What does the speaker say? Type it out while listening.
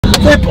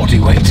their body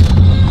weight.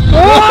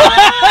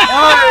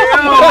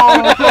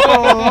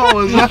 What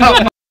was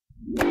that?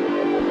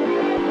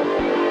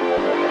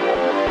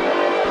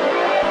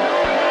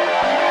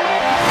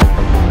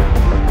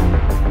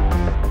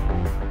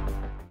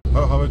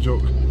 I'll have a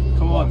joke.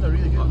 Come on.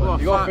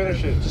 You gotta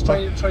finish it. Just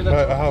try that.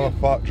 Right, I have a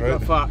fact, right? A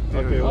fact.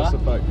 Okay, what's the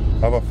fact? I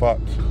have a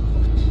fact.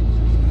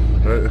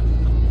 Right.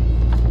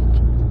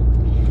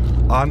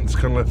 Ants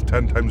can lift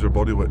 10 times their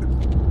body weight.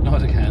 No,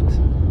 they can't.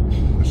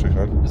 Yes, they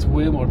can. It's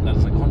way more than that.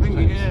 It's like 100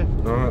 times. Yeah.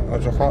 No,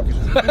 that's a fact.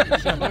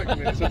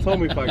 It's a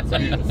Tommy fact.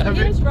 It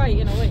is right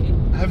in a way.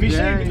 Have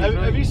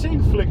you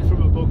seen Flick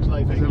from A Bug's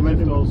Life? I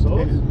think it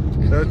also.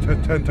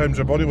 10 times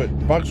their body weight.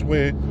 Bugs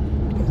weigh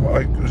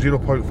like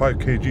 0.5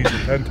 kg, so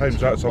 10 times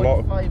that's a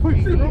lot. 0.5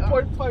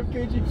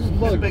 kg from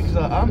Bug. As big as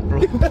that ant, bro.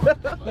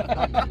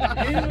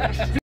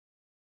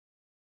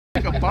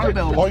 Like a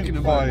barbell walking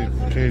about.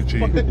 0.5 kg.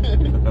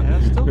 Yeah,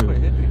 it's still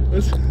quite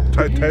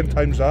heavy. 10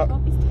 times that.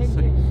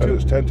 And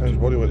it's 10 times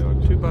body weight.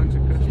 2 bags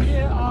of crisps.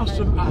 Yeah,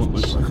 awesome.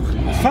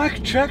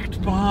 Fact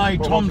checked by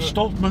Tom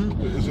Stoltman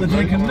that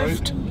they can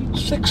lift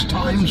 6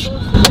 times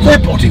Their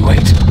body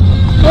weight.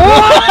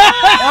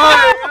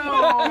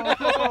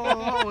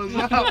 What was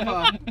that,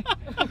 man?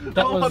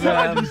 That was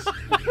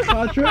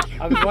Patrick.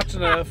 I was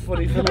watching a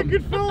funny film.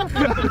 Good film.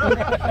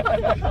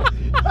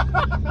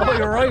 Oh,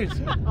 you're right.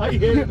 I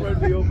hate it when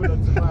we open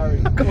on Safari.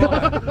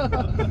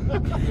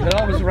 It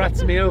always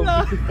rats me out.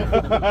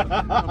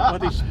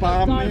 Bloody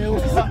spam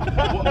meals.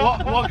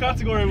 What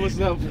category was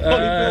that?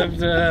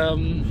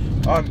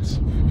 Ants.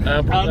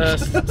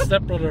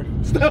 Stepbrother.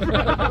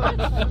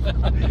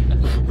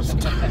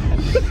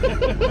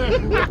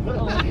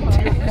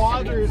 Your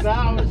father's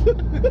house.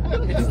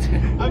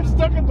 I'm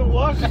stuck in the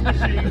washing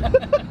machine.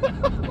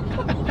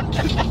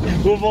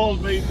 We've all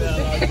been there,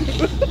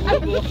 lads.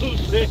 We've all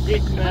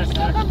been there.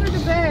 Stuck under the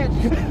bed.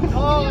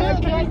 Oh,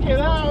 I can't get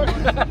out.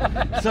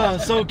 So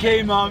it's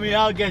okay, mommy.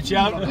 I'll get you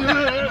out.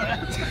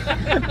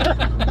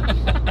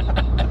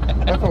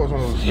 I thought it was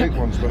one of those fake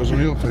ones, but it was a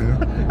real thing.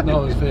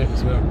 No, it's fake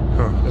as well.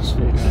 Huh. It's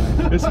fake.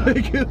 It's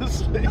like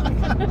it's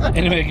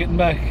Anyway, getting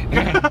back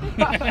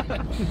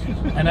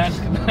and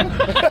asking.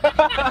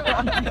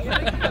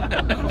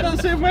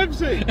 that same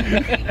website.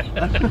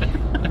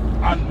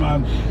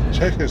 Ant-Man.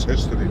 Check his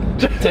history.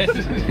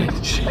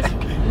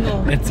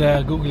 It's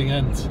googling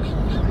ants.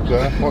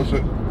 Yeah, what's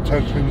it?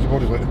 10 times the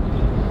body weight.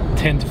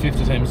 10 to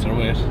 50 times their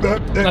weight.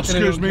 Not that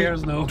Excuse anyone me.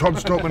 cares, no. Tom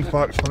Stoltman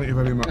facts, thank you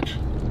very much.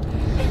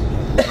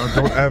 Now,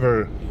 don't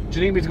ever Do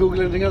you need me to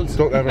Google anything else?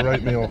 Don't ever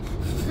write me off.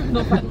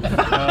 No thanks.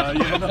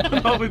 Yeah,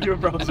 not with your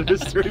browser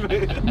history,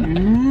 mate.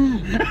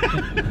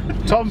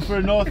 Tom, for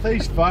a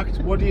northeast fact,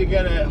 what do you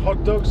get a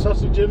hot dog,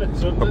 sausage in it,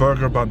 son? A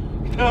burger bun.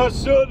 Oh,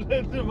 son,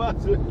 it's a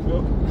massive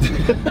cup.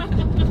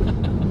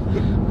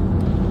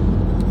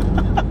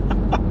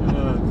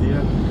 Oh,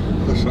 dear.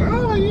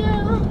 Oh,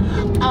 yeah.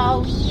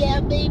 Oh yeah,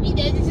 baby,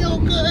 that's so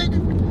good.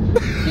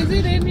 Is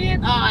it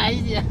Indian? Oh,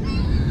 yeah.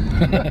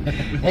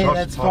 Hey,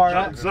 that's far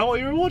out. Is that what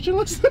you were watching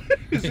last night?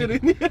 Is it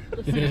in here?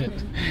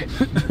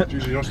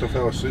 Jeez, you must have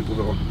fell asleep with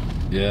it on.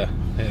 Yeah,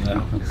 that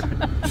happens.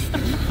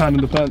 Hand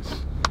in the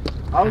pants.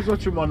 I was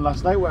watching one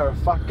last night where a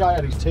fat guy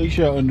had his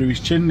t-shirt under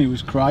his chin and he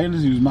was crying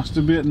as he was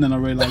masturbating, and then I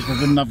realised I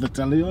didn't have the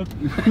telly on.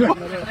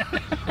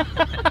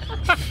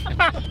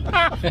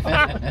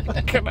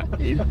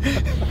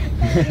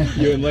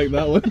 You didn't like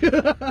that one?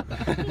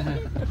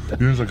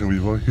 You're like a wee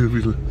boy.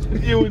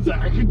 You was,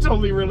 I can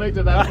totally relate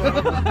to that one.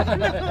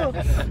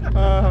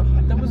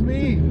 That was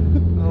me.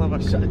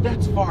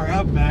 That's far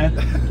up, man.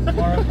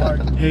 Far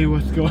apart. Hey,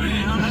 what's going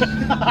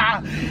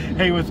on?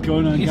 Hey, what's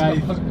going on,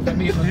 guys?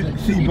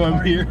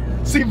 C-Bum here.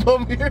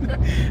 C-Bum here.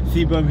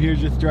 C-Bum here,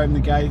 just driving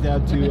the guys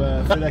out to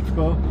FitX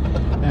Fun.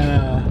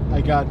 And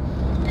I got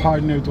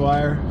Partner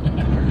Dwyer.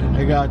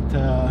 I got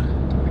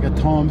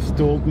Tom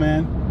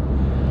Stoltman.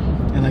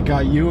 And I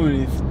got you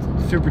and his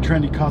super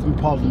trendy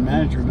cosmopolitan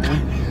manager,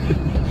 man.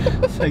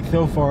 It's like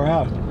so far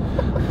out.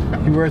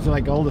 He wears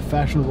like all the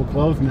fashionable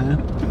clothes, man.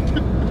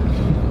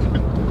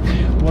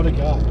 What a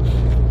guy.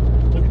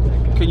 Look at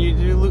that guy. Can you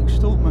do Luke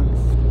Stoltman?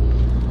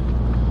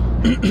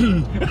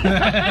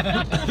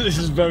 This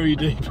is very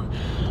deep.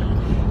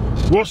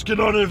 What's going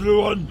on,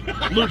 everyone?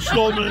 Luke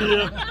Stoltman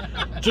here.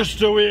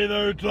 Just away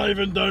now,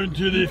 driving down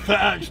to the Fit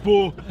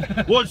Expo.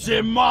 Want to say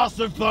a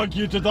massive thank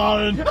you to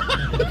Darren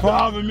for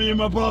having me and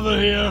my brother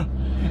here.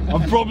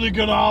 I'm probably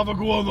going to have a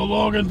go on the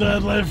long and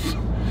deadlift.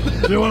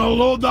 So you want to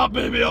load that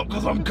baby up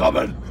because I'm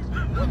coming.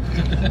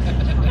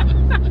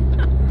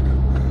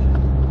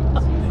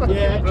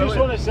 Yeah, just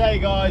want to say,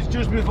 guys,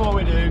 just before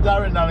we do,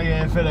 Darren Nally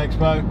here, Fit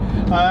Expo.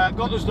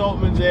 Got the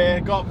Stoltmans here,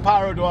 got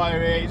Paro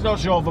Dwyer here. It's not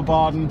short for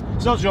Pardon,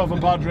 it's not short for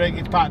Podrick,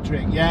 it's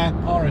Patrick, yeah?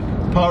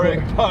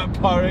 Podrick.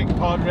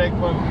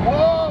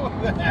 Whoa!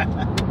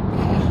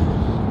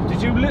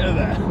 Did you litter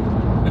there?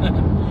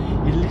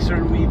 You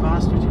littering wee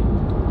bastard.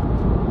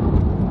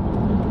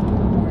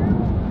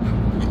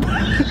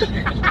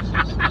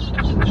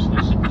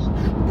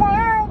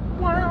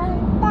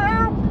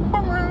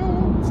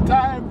 It's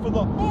time for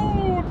the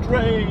whole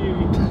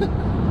train.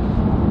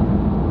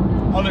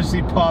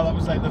 Honestly, Paul, that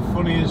was like the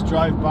funniest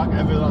drive back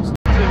ever. That's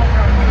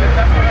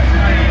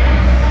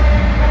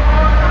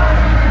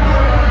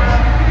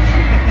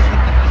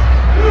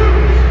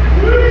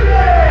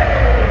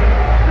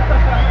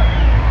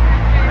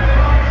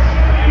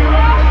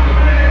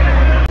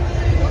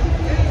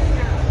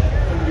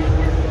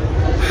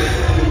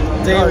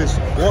Guys,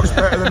 what's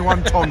better than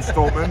 1 ton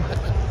Stoltman?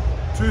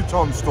 2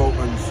 ton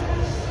Stoltmans.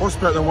 What's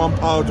better than 1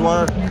 power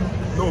dryer?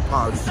 No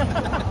powers.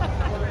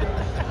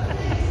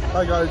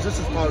 Hi guys, this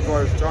is Power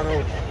Dwyer's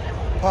channel.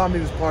 Palm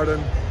means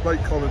pardon.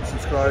 Like, comment,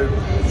 subscribe.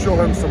 Show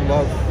him some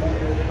love,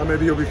 and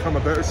maybe he'll become a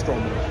better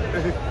stronger.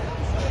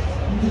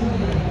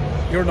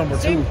 You're number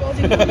 2. What's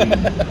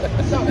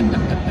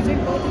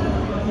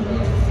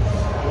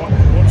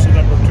the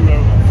number 2 out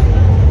of?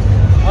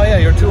 Oh yeah,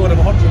 you're 2 out of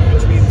 100,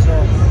 which means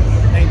you're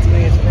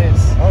 98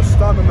 pace. I'll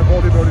stand on the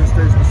bodybuilding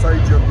stage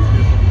beside you and beat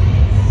you.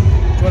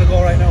 Do you want to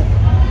go right now?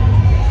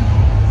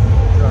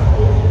 Yeah.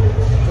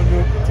 Will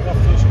you take off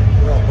the t-shirt?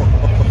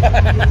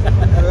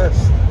 Yes.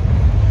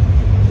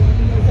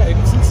 Yeah, you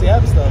can still see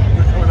abs though.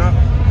 You're coming up.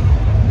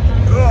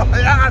 Oh,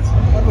 yes!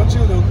 What about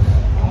you, Luke?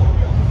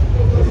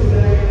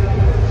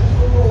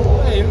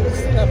 Hey, you can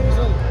still have them as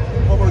well.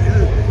 What about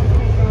you?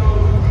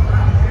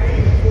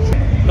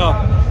 No.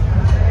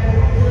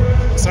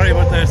 Sorry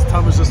about that,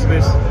 Tom was just a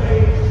bit.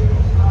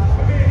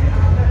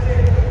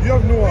 You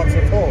have no abs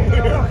at all.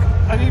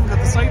 I didn't even got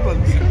the side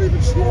ones. You can't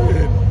even show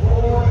it.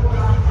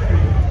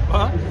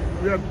 Huh?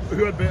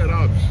 Who had better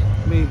abs?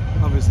 Me,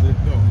 obviously.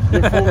 No.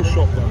 You're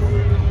photoshopped them.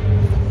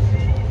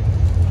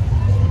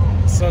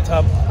 So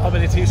Tom, how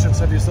many t-shirts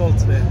have you sold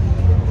today?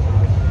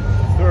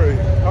 30.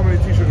 How many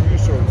t-shirts have you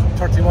sold?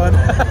 31.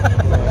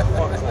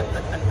 Fuck that.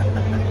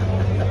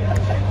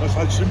 That's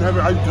like some heavy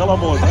out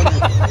gullible, isn't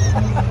it?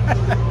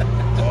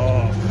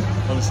 Oh,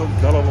 I'm some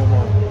gullible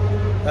man.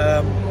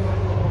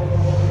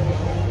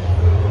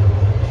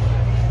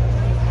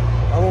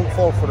 I won't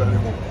fall for it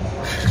anymore.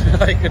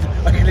 I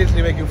can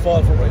literally make you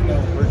fall for it right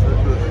now.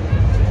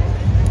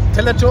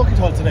 Tell that joke you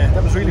told today.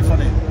 That was really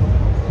funny.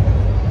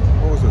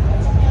 What was it?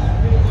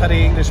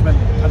 Paddy Englishman.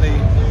 Paddy.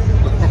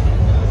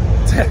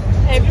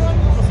 Everyone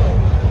knows it.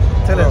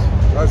 Tell No, it.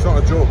 that's not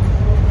a joke.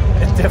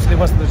 It definitely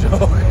wasn't a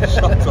joke.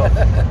 Shut up.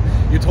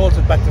 You told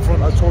it back to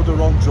front. I told the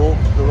wrong joke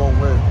the wrong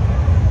way.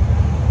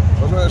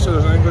 I was meant to say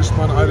there's an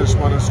Englishman,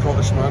 Irishman and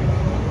Scottishman.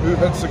 Who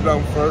hits the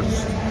ground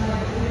first?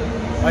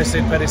 I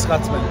said Paddy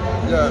Scotsman.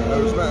 Yeah,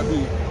 it was meant to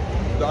be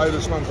the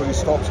Irishman when he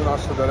stops and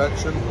asks for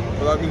direction,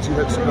 but that means he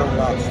hits the ground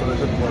last, so it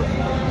didn't work.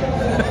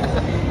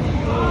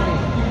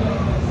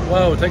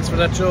 Wow, thanks for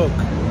that joke.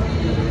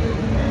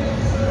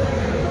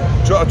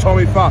 Do you want a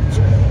Tommy fact?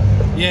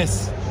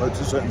 Yes. Right,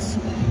 2 seconds.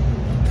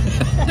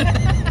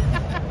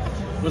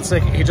 One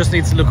second, he just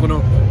needs to look one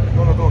up.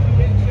 No, don't.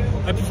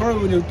 I prefer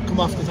when you come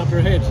off the top of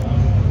your head.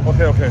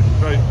 Okay,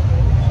 right.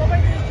 What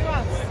about your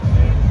giraffes?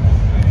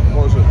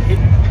 What was it?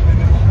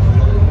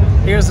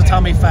 Here's the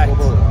Tommy fact.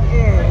 What about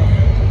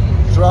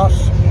it?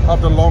 Giraffes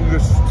have the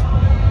longest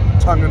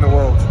tongue in the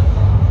world.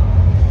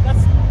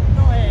 That's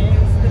no way.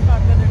 It's the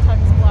fact that their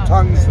tongue's black.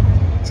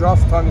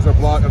 Giraffe tongues are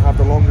black and have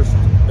the longest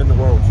in the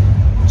world.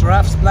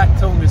 Giraffe's black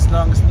tongue is the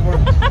longest in the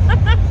world.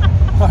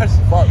 What?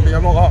 Fuck me,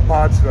 I'm not that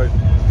bad, right?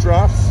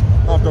 Giraffes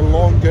have the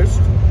longest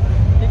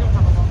They don't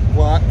have a long.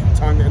 black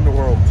tongue in the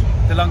world.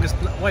 The longest.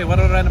 Wait, what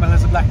other animal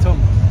has a black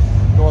tongue?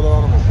 No other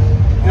animal.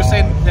 You're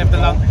saying they have the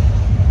long.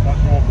 That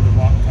dog with the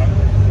black tongue.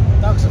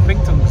 Dogs have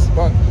big tongues.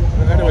 But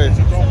anyway,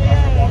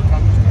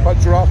 but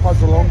giraffe has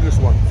the longest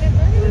one.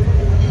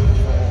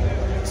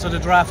 So the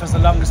giraffe has the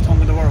longest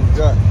tongue in the world.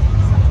 Yeah,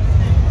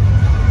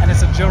 And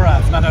it's a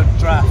giraffe, not a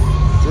giraffe.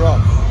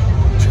 giraffe.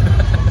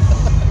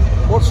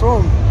 What's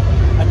wrong?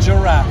 A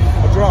giraffe.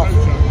 A giraffe.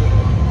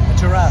 A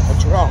giraffe. A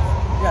giraffe.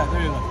 Yeah,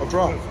 there you go. A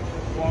giraffe.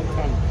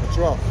 A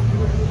giraffe.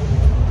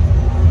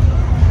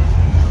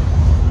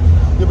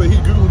 Yeah, but he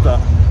googled that.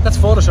 That's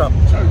Photoshop.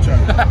 Chow chow.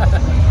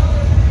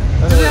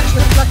 Do they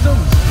actually have black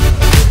tongues?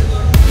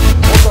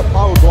 What's a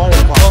Power Dwyer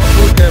fact? Oh,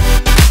 good game.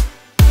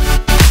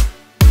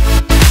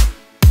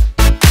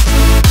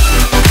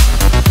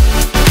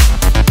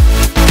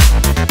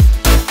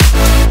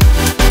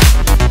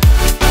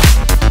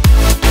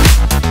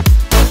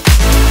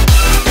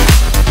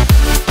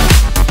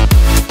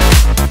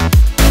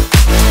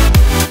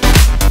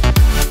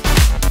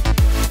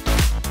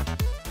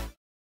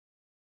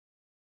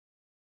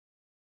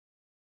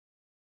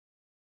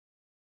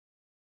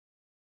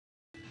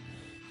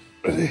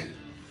 Ready?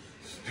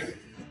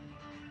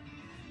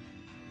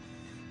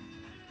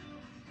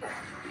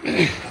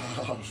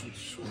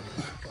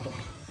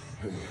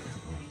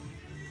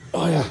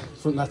 Oh yeah,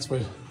 front that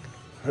way.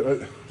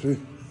 Right, see?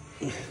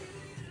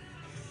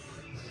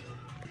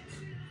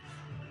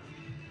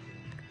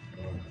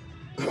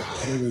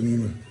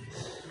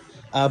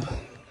 Ab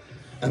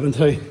and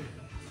tie.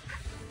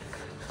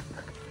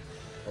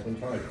 Up and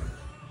tight.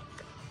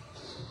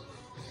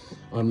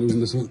 I'm losing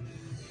this one.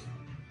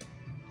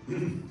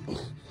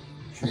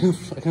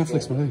 I can't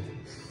flex my leg.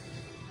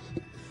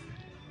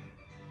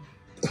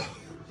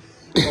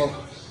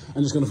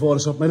 I'm just going to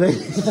Photoshop my leg.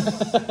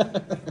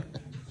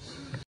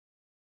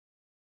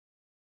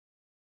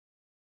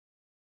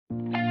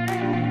 Bye.